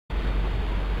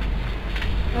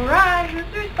Alright, who's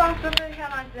responsible for the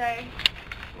headline today?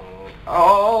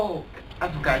 I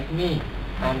forgot it's me.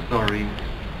 I'm sorry.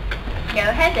 Go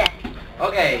ahead then.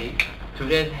 Okay,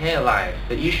 today's headline,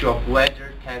 the issue of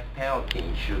whether tax penalty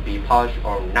should be abolished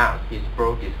or not is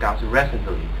broke discussed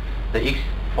recently. The ex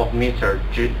of Mr.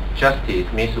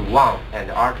 Justice Ms. Wang and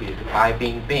the artist Ai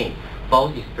Bingbing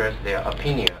both expressed their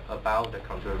opinion about the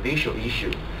controversial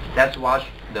issue. Let's watch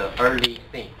the early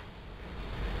scene.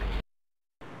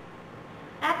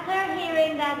 After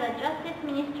hearing that the Justice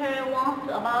Minister wants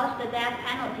to abolish the death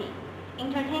penalty,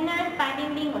 entertainer Bai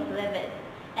Bingbing was livid,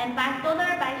 and bystander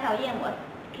Bai Xiaoyan was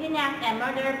kidnapped and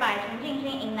murdered by Chen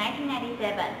Jingxin in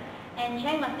 1997, and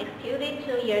Chen was executed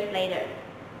 2 years later.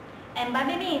 And Bai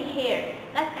Bingbing is here.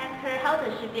 Let's ask her how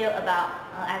does she feel about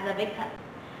as a victim.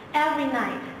 Every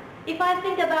night, if I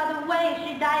think about the way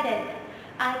she died,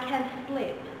 I can't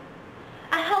sleep.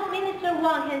 I hope Minister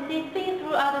Wang can see things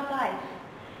through other eyes.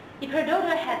 If her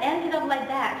daughter had ended up like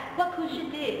that, what could she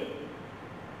do?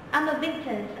 I'm a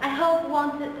victim. I don't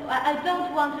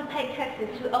want to pay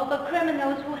taxes to over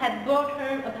criminals who had brought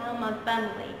her upon my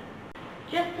family.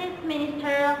 Justice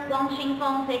Minister Wang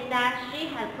Xingfeng said that she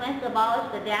had plans to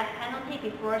abolish the death penalty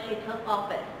before she took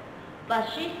office, but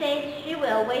she says she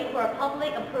will wait for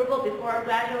public approval before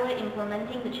gradually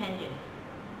implementing the changes.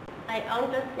 I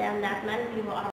understand that many people are